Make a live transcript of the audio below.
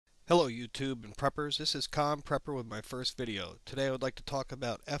Hello YouTube and preppers, this is Com Prepper with my first video. Today I would like to talk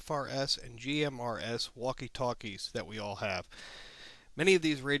about FRS and GMRS walkie-talkies that we all have. Many of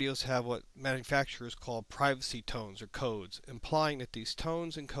these radios have what manufacturers call privacy tones or codes, implying that these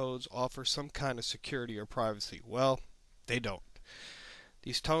tones and codes offer some kind of security or privacy. Well, they don't.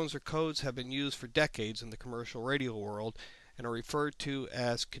 These tones or codes have been used for decades in the commercial radio world and are referred to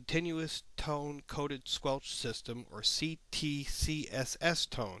as Continuous Tone Coded Squelch System or CTCSS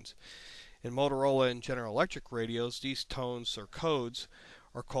tones. In Motorola and General Electric radios, these tones or codes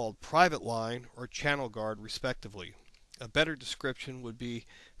are called private line or channel guard respectively. A better description would be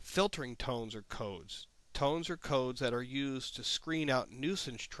filtering tones or codes. Tones or codes that are used to screen out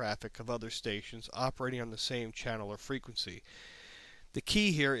nuisance traffic of other stations operating on the same channel or frequency. The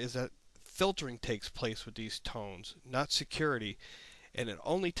key here is that filtering takes place with these tones, not security, and it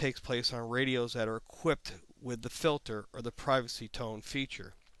only takes place on radios that are equipped with the filter or the privacy tone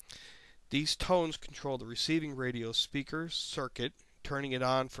feature. These tones control the receiving radio speaker circuit, turning it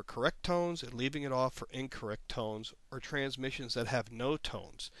on for correct tones and leaving it off for incorrect tones or transmissions that have no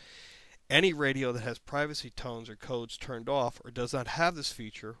tones. Any radio that has privacy tones or codes turned off or does not have this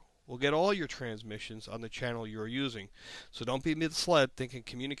feature will get all your transmissions on the channel you are using. So don't be misled thinking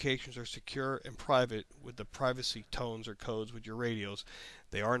communications are secure and private with the privacy tones or codes with your radios.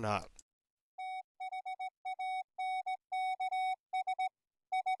 They are not.